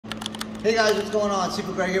Hey guys, what's going on?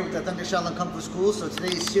 Super Greg here with the Thunder Shaolin Kung Fu School. So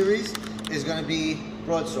today's series is going to be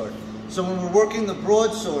broadsword. So when we're working the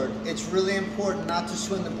broadsword, it's really important not to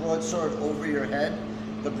swing the broadsword over your head.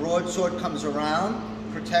 The broadsword comes around,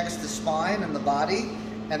 protects the spine and the body,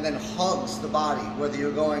 and then hugs the body, whether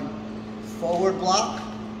you're going forward block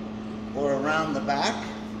or around the back.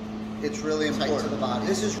 It's really important to the body.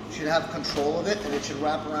 This is, you should have control of it, and it should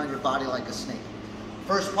wrap around your body like a snake.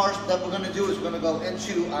 First part that we're going to do is we're going to go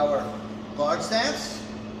into our guard stance,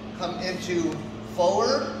 come into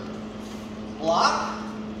forward, block,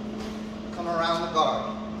 come around the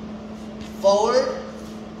guard. Forward,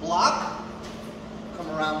 block, come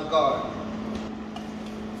around the guard.